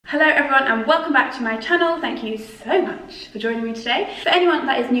Hello everyone and welcome back to my channel. Thank you so much for joining me today. For anyone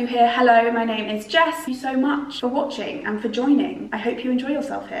that is new here, hello, my name is Jess. Thank you so much for watching and for joining. I hope you enjoy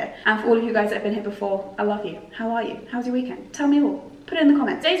yourself here. And for all of you guys that have been here before, I love you. How are you? How's your weekend? Tell me all. Put it in the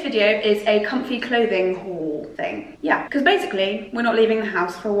comments. Today's video is a comfy clothing haul thing. Yeah, because basically we're not leaving the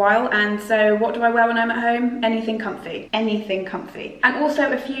house for a while, and so what do I wear when I'm at home? Anything comfy. Anything comfy. And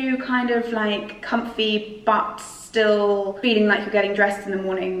also a few kind of like comfy but still feeling like you're getting dressed in the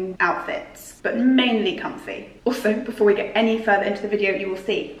morning outfits, but mainly comfy. Also, before we get any further into the video, you will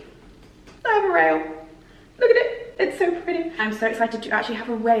see I have a rail. Look at it. It's so pretty. I'm so excited to actually have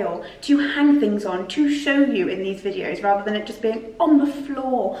a rail to hang things on, to show you in these videos, rather than it just being on the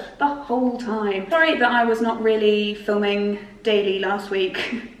floor the whole time. Sorry that I was not really filming daily last week.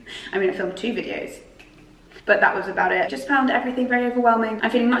 I mean, I filmed 2 videos, but that was about it. Just found everything very overwhelming. I'm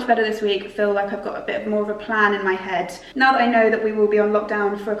feeling much better this week. I feel like I've got a bit more of a plan in my head. Now that I know that we will be on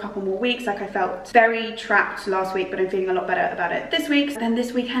lockdown for a couple more weeks, like I felt very trapped last week, but I'm feeling a lot better about it this week. Then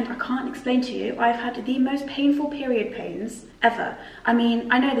this weekend, I can't explain to you, I've had the most painful period pains ever. I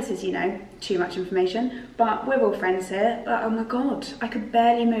mean, I know this is, you know, too much information, but we're all friends here, but oh my god, I could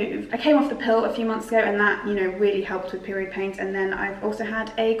barely move. I came off the pill a few months ago and that, you know, really helped with period pains, and then I've also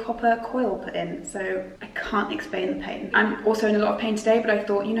had a copper coil put in, so I can't explain the pain. I'm also in a lot of pain today, but I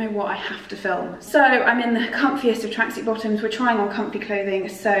thought, you know what, I have to film. So I'm in the comfiest of tracksuit bottoms. We're trying on comfy clothing,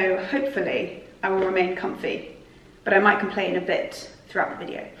 so hopefully I will remain comfy, but I might complain a bit throughout the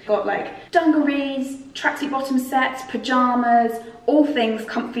video. Got like dungarees, tracksuit bottom sets, pajamas, all things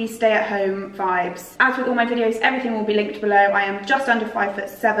comfy, stay at home vibes. As with all my videos, everything will be linked below. I am just under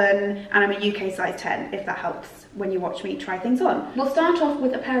 5'7" and I'm a UK size 10, if that helps when you watch me try things on. We'll start off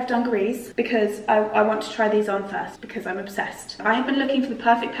with a pair of dungarees because I want to try these on first because I'm obsessed. I have been looking for the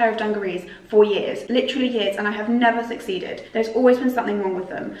perfect pair of dungarees for years, literally years, and I have never succeeded. There's always been something wrong with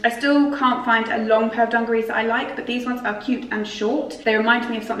them. I still can't find a long pair of dungarees that I like, but these ones are cute and short. They remind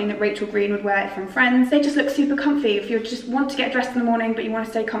me of something that Rachel Green would wear from Friends. They just look super comfy if you just want to get dressed in the morning but you want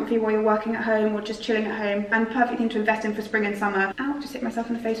to stay comfy while you're working at home or just chilling at home, and perfect thing to invest in for spring and summer. Ow, just hit myself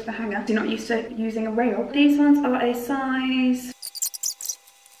in the face with a hanger. You're not used to using a rail. These ones are a size...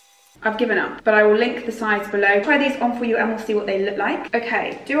 I've given up, but I will link the size below. Try these on for you and we'll see what they look like.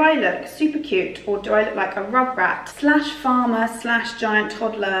 Okay, do I look super cute or do I look like a rugrat slash farmer slash giant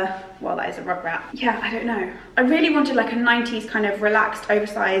toddler? Well, that is a rugrat. Yeah, I don't know. I really wanted like a 90s kind of relaxed,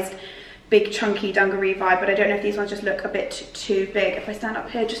 oversized, big chunky dungaree vibe, but I don't know if these ones just look a bit too big. If I stand up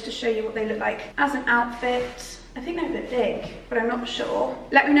here just to show you what they look like as an outfit, I think they're a bit big, but I'm not sure.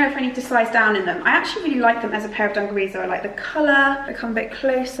 Let me know if I need to size down in them. I actually really like them as a pair of dungarees though. I like the colour. They come a bit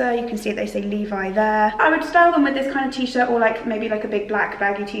closer. You can see they say Levi there. I would style them with this kind of t-shirt or like maybe like a big black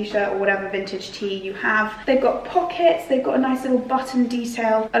baggy t-shirt or whatever vintage tee you have. They've got pockets. They've got a nice little button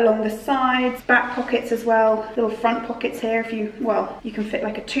detail along the sides. Back pockets as well. Little front pockets here if you, well, you can fit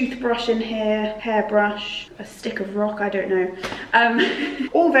like a toothbrush in here, hairbrush, a stick of rock, I don't know.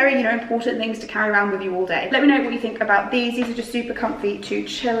 All very, you know, important things to carry around with you all day. Let me know what you think about these. These are just super comfy to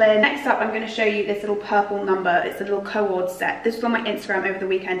chill in. Next up, I'm going to show you this little purple number. It's a little co-ord set. This was on my Instagram over the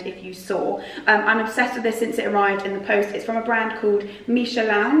weekend if you saw. I'm obsessed with this since it arrived in the post. It's from a brand called Misha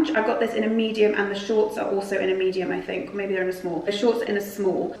Lounge. I've got this in a medium and the shorts are also in a medium, I think. Or maybe they're in a small. The shorts are in a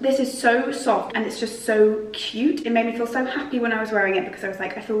small. This is so soft and it's just so cute. It made me feel so happy when I was wearing it because I was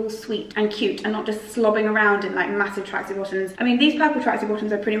like, I feel all sweet and cute and not just slobbing around in like massive tracksuit bottoms. I mean, these purple tracksuit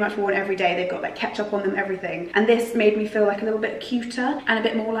bottoms are pretty much worn every day. They've got like ketchup on them, everything. And this made me feel like a little bit cuter and a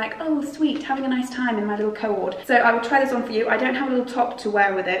bit more like, oh sweet, having a nice time in my little co-ord. So I will try this on for you. I don't have a little top to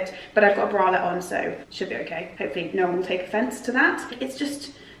wear with it, but I've got a bralette on, so it should be okay. Hopefully no one will take offense to that. It's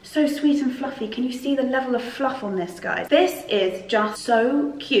just so sweet and fluffy. Can you see the level of fluff on this, guys? This is just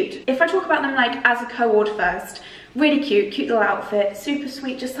so cute. If I talk about them like as a co-ord first, really cute, cute little outfit, super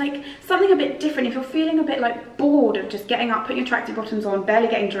sweet, just like something a bit different. If you're feeling a bit like bored of just getting up, putting your tracksuit bottoms on, barely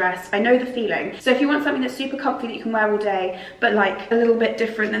getting dressed, I know the feeling. So if you want something that's super comfy that you can wear all day, but like a little bit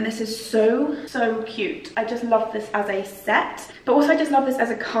different, then this is so cute. I just love this as a set, but also I just love this as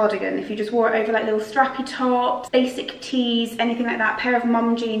a cardigan. If you just wore it over like little strappy tops, basic tees, anything like that, pair of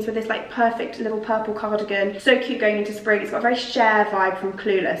mum jeans with this like perfect little purple cardigan. So cute going into spring. It's got a very Cher vibe from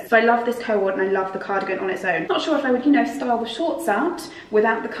Clueless. So I love this co-ord and I love the cardigan on its own. Not sure if I would, you know, style the shorts out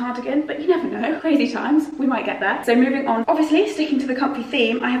without the cardigan, but you never know. Crazy times, we might get there. So moving on, obviously sticking to the comfy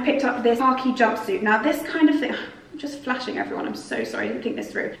theme, I have picked up this khaki jumpsuit. Now this kind of thing, I'm just flashing everyone, I'm so sorry, I didn't think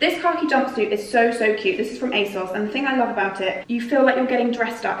this through. This khaki jumpsuit is so cute. This is from ASOS, and the thing I love about it, you feel like you're getting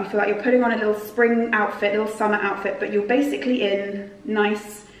dressed up, you feel like you're putting on a little spring outfit, little summer outfit, but you're basically in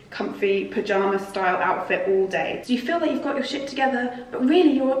nice comfy pajama style outfit all day. So you feel that you've got your shit together, but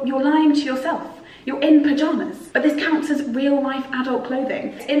really you're lying to yourself. You're in pajamas, but this counts as real life adult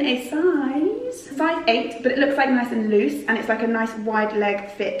clothing. It's in a size 8, but it looks like nice and loose, and it's like a nice wide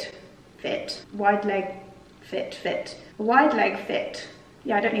leg fit. Wide leg fit.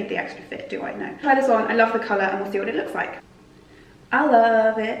 Yeah, I don't need the extra fit, do I? No. Try this on, I love the colour, and we'll see what it looks like. I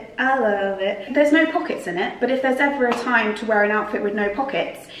love it, I love it. There's no pockets in it, but if there's ever a time to wear an outfit with no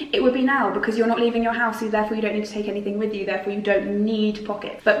pockets, it would be now, because you're not leaving your house, so therefore you don't need to take anything with you, therefore you don't need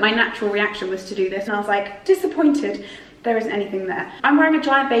pockets. But my natural reaction was to do this, and I was like, disappointed. There isn't anything there. I'm wearing a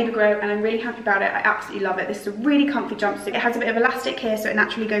giant baby grow and I'm really happy about it. I absolutely love it. This is a really comfy jumpsuit. It has a bit of elastic here, so it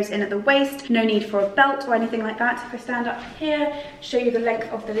naturally goes in at the waist. No need for a belt or anything like that. If I stand up here, show you the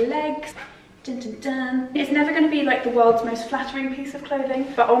length of the legs. Dun, dun, dun. It's never going to be like the world's most flattering piece of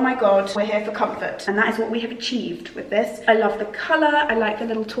clothing, but oh my god, we're here for comfort, and that is what we have achieved with this. I love the colour, I like the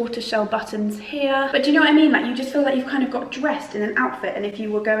little tortoiseshell buttons here, but do you know what I mean? Like, you just feel like you've kind of got dressed in an outfit, and if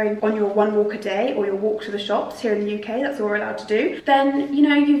you were going on your one walk a day or your walk to the shops here in the UK, that's all we're allowed to do, then you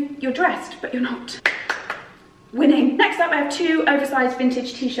know you're dressed, but you're not. Winning. Next up, I have 2 oversized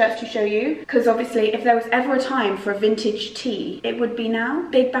vintage t-shirts to show you, because obviously if there was ever a time for a vintage tee, it would be now.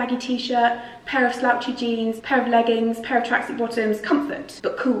 Big baggy t-shirt, pair of slouchy jeans, pair of leggings, pair of tracksuit bottoms, comfort,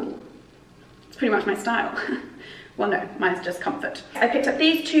 but cool. It's pretty much my style. Well, no, mine's just comfort. I picked up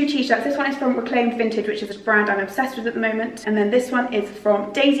these 2 t-shirts. This one is from Reclaimed Vintage, which is a brand I'm obsessed with at the moment. And then this one is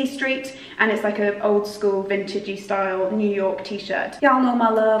from Daisy Street, and it's like an old school vintagey style New York t-shirt. Y'all know my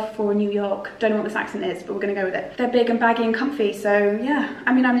love for New York. Don't know what this accent is, but we're gonna go with it. They're big and baggy and comfy, so yeah.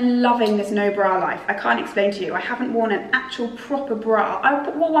 I mean, I'm loving this no bra life. I can't explain to you. I haven't worn an actual proper bra. I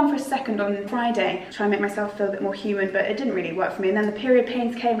wore one for a second on Friday to try and make myself feel a bit more human, but it didn't really work for me. And then the period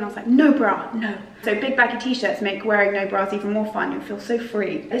pains came and I was like, no bra, no. So big baggy t-shirts make wearing no bras even more fun. You feel so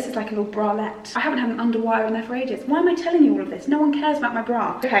free. This is like a little bralette. I haven't had an underwire in there for ages. Why am I telling you all of this? No one cares about my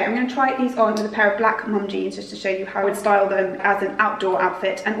bra. Okay, I'm gonna try these on with a pair of black mum jeans just to show you how I would style them as an outdoor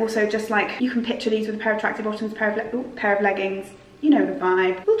outfit. And also just like, you can picture these with a pair of tracksuit bottoms, pair of leggings. You know the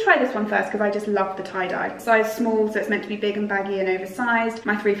vibe. We'll try this one first because I just love the tie-dye. Size small, so it's meant to be big and baggy and oversized.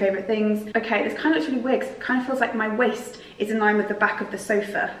 My 3 favourite things. Okay, this kind of looks really weird because it kind of feels like my waist is in line with the back of the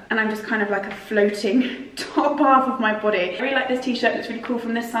sofa, and I'm just kind of like a floating top half of my body. I really like this t-shirt. Looks really cool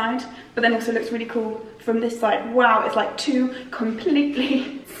from this side, but then also looks really cool from this side. Wow, it's like 2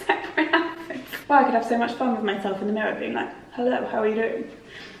 completely separate outfits. Wow, I could have so much fun with myself in the mirror being like, hello, how are you doing?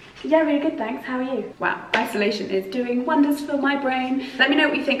 Yeah, really good, thanks. How are you? Wow, isolation is doing wonders for my brain. Let me know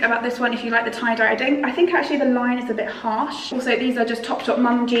what you think about this one, if you like the tie-dye. I think actually the line is a bit harsh. Also, these are just top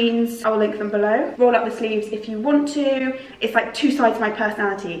mum jeans. I'll link them below. Roll up the sleeves if you want to. It's like 2 sides of my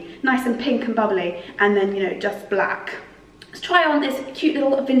personality. Nice and pink and bubbly, and then, you know, just black. Let's try on this cute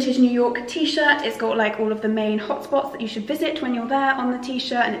little vintage New York t-shirt. It's got like all of the main hotspots that you should visit when you're there on the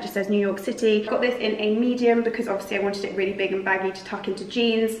t-shirt, and it just says New York City. I've got this in a medium because obviously I wanted it really big and baggy to tuck into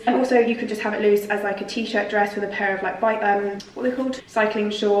jeans. And also you could just have it loose as like a t-shirt dress with a pair of like what are they called? Cycling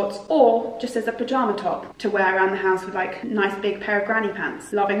shorts, or just as a pajama top to wear around the house with like nice big pair of granny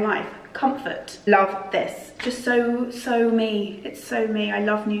pants. Loving life. Comfort. Love this. Just so me. It's so me. I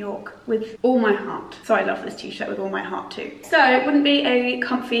love New York with all my heart. So I love this t-shirt with all my heart too. So it wouldn't be a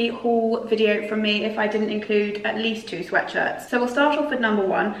comfy haul video from me if I didn't include at least 2 sweatshirts. So we'll start off with number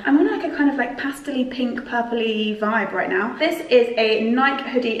 1. I'm on like a kind of like pastel-y pink purpley vibe right now. This is a Nike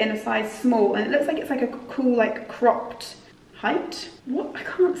hoodie in a size small, and it looks like it's like a cool like cropped height. What? I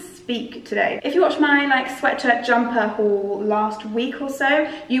can't speak today. If you watched my like sweatshirt jumper haul last week or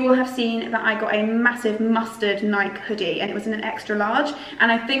so, you will have seen that I got a massive mustard Nike hoodie, and it was in an extra large,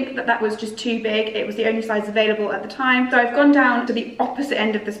 and I think that that was just too big. It was the only size available at the time, so I've gone down to the opposite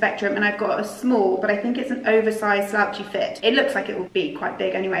end of the spectrum and I've got a small, but I think it's an oversized slouchy fit. It looks like it will be quite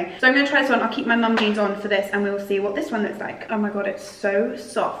big anyway, so I'm going to try this on. I'll keep my mum jeans on for this and we'll see what this one looks like. Oh my god, it's so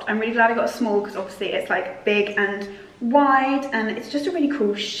soft. I'm really glad I got a small because obviously it's like big and wide, and it's just a really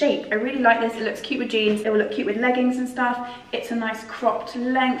cool shape. I really like this. It looks cute with jeans. It will look cute with leggings and stuff. It's a nice cropped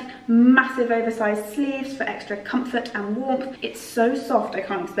length, massive oversized sleeves for extra comfort and warmth. It's so soft, I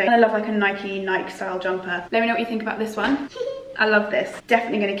can't explain. And I love like a Nike style jumper. Let me know what you think about this one. I love this.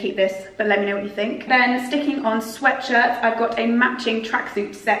 Definitely going to keep this, but let me know what you think. Then sticking on sweatshirts, I've got a matching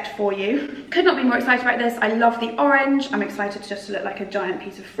tracksuit set for you. Could not be more excited about this. I love the orange. I'm excited just to look like a giant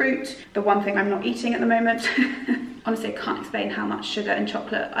piece of fruit. The one thing I'm not eating at the moment. Honestly, I can't explain how much sugar and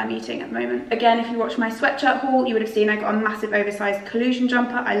chocolate I'm eating at the moment. Again, if you watched my sweatshirt haul, you would have seen I got a massive oversized collusion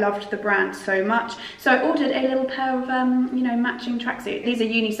jumper. I loved the brand so much. So I ordered a little pair of, you know, matching tracksuit. These are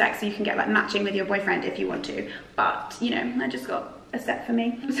unisex, so you can get like matching with your boyfriend if you want to. But, you know, I just got a set for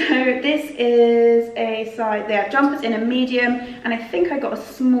me. So this is a size, they have jumpers in a medium, and I think I got a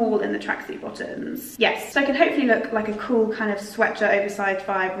small in the tracksuit bottoms. Yes, so I can hopefully look like a cool kind of sweatshirt oversized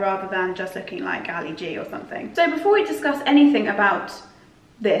vibe rather than just looking like Ali G or something. So before we discuss anything about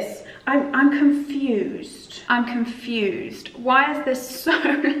this, I'm confused. I'm confused. Why is this so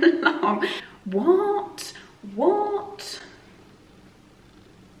long? What?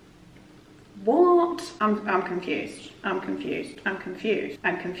 I'm confused. I'm confused. I'm confused.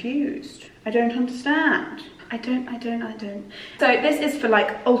 I'm confused. I don't understand. I don't. So this is for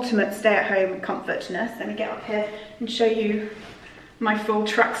like ultimate stay-at-home comfortness. Let me get up here and show you my full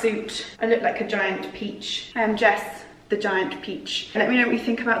tracksuit. I look like a giant peach. I am Jess, the giant peach. Let me know what you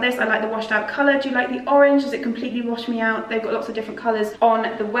think about this. I like the washed out colour. Do you like the orange? Does it completely wash me out? They've got lots of different colours on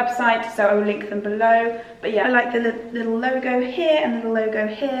the website, so I will link them below. But yeah, I like the little logo here and the little logo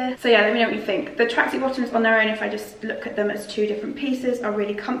here. So yeah, let me know what you think. The tracksuit bottoms on their own, if I just look at them as two different pieces, are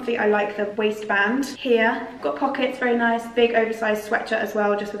really comfy. I like the waistband here. Got pockets, very nice. Big oversized sweatshirt as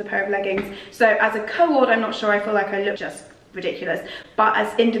well, just with a pair of leggings. So as a co-ord, I'm not sure. I feel like I look just ridiculous, but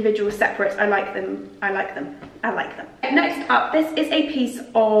as individual separates, I like them. Next up, this is a piece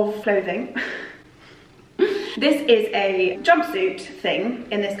of clothing. This is a jumpsuit thing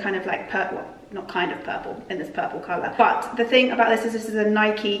in this kind of like purple, not kind of purple, in this purple color. But the thing about this is a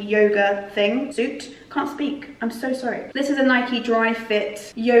Nike yoga thing, suit. Can't speak, I'm so sorry. This is a Nike dry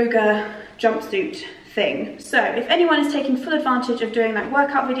fit yoga jumpsuit thing. So if anyone is taking full advantage of doing like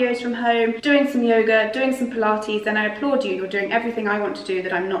workout videos from home, doing some yoga, doing some Pilates, then I applaud you. You're doing everything I want to do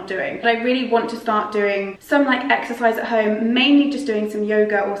that I'm not doing. But I really want to start doing some like exercise at home, mainly just doing some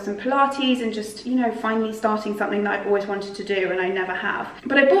yoga or some Pilates, and just, you know, finally starting something that I've always wanted to do and I never have.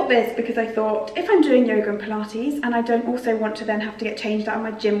 But I bought this because I thought, if I'm doing yoga and Pilates and I don't also want to then have to get changed out of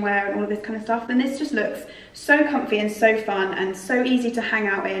my gym wear and all of this kind of stuff, then this just looks so comfy and so fun and so easy to hang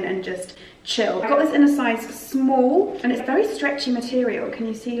out in and just chill. I got this in a size small, and it's very stretchy material. Can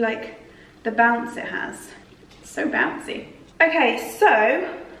you see like the bounce it has? It's so bouncy. Okay,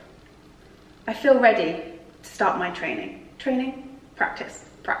 so I feel ready to start my training. Practice.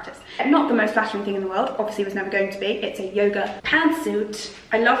 Not the most flattering thing in the world, obviously was never going to be. It's a yoga pantsuit.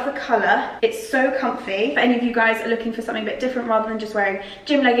 I love the colour. It's so comfy. If any of you guys are looking for something a bit different rather than just wearing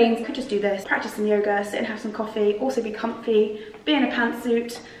gym leggings, you could just do this, practice some yoga, sit and have some coffee, also be comfy, be in a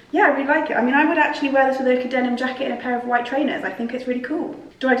pantsuit. Yeah, I really like it. I mean, I would actually wear this with like a denim jacket and a pair of white trainers. I think it's really cool.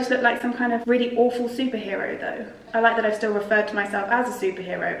 Do I just look like some kind of really awful superhero though? I like that I've still referred to myself as a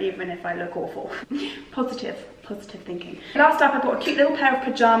superhero, even if I look awful. Positive thinking. Last up, I bought a cute little pair of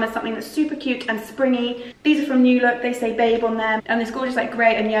pajamas, something that's super cute and springy. These are from New Look. They say babe on them, and this gorgeous like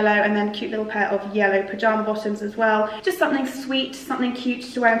grey and yellow, and then cute little pair of yellow pajama bottoms as well. Just something sweet, something cute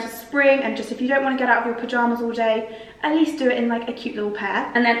to wear into spring, and just if you don't want to get out of your pajamas all day, at least do it in like a cute little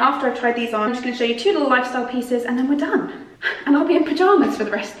pair. And then after I've tried these on, I'm just going to show you two little lifestyle pieces, and then we're done. And I'll be in pajamas for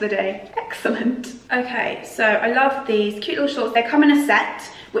the rest of the day. Excellent. Okay, so I love these cute little shorts. They come in a set,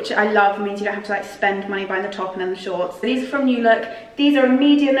 which I love. It means you don't have to like spend money buying the top and then the shorts. These are from New Look. These are a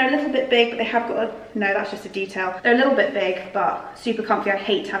medium. They're a little bit big, but they have got a, no, that's just a detail. They're a little bit big, but super comfy. I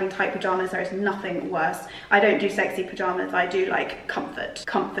hate having tight pajamas. There is nothing worse. I don't do sexy pajamas. I do like comfort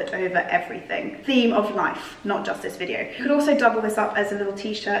over everything. Theme of life, not just this video. You could also double this up as a little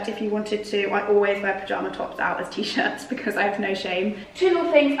t-shirt if you wanted to. I always wear pajama tops out as t-shirts because I have no shame. Two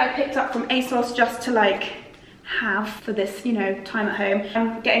little things I picked up from ASOS just to like have for this, you know, time at home.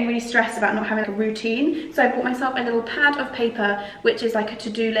 I'm getting really stressed about not having a routine, so I bought myself a little pad of paper, which is like a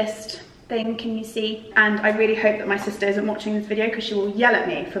to-do list thing, can you see? And I really hope that my sister isn't watching this video because she will yell at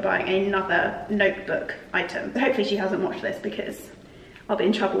me for buying another notebook item. So hopefully she hasn't watched this because I'll be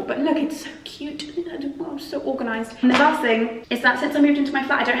in trouble. But look, it's so cute. I'm so organised. And the last thing is that since I moved into my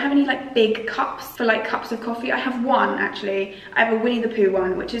flat, I don't have any like big cups for like cups of coffee. I have one actually. I have a Winnie the Pooh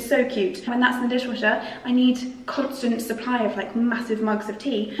one, which is so cute. When that's in the dishwasher, I need constant supply of like massive mugs of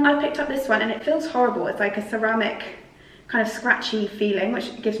tea. I picked up this one and it feels horrible. It's like a ceramic kind of scratchy feeling,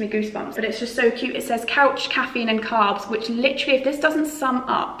 which gives me goosebumps, but it's just so cute. It says couch, caffeine and carbs, which literally, if this doesn't sum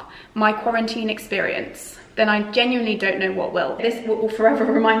up my quarantine experience, then I genuinely don't know what will. This will forever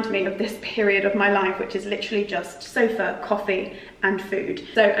remind me of this period of my life, which is literally just sofa, coffee and food.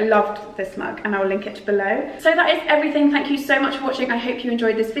 So I loved this mug and I'll link it below. So that is everything. Thank you so much for watching. I hope you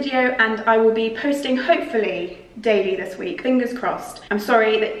enjoyed this video, and I will be posting hopefully daily this week. Fingers crossed. I'm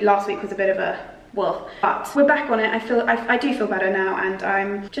sorry that last week was a bit of a well, but we're back on it. I do feel better now, and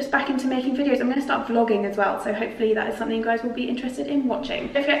I'm just back into making videos. I'm going to start vlogging as well, so hopefully that is something you guys will be interested in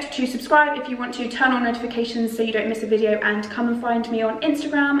watching. Don't forget to subscribe if you want to, turn on notifications so you don't miss a video, and come and find me on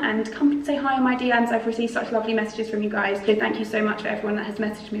Instagram and come say hi on my DMs. I've received such lovely messages from you guys, so thank you so much for everyone that has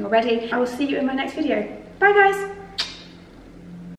messaged me already. I will see you in my next video. Bye guys!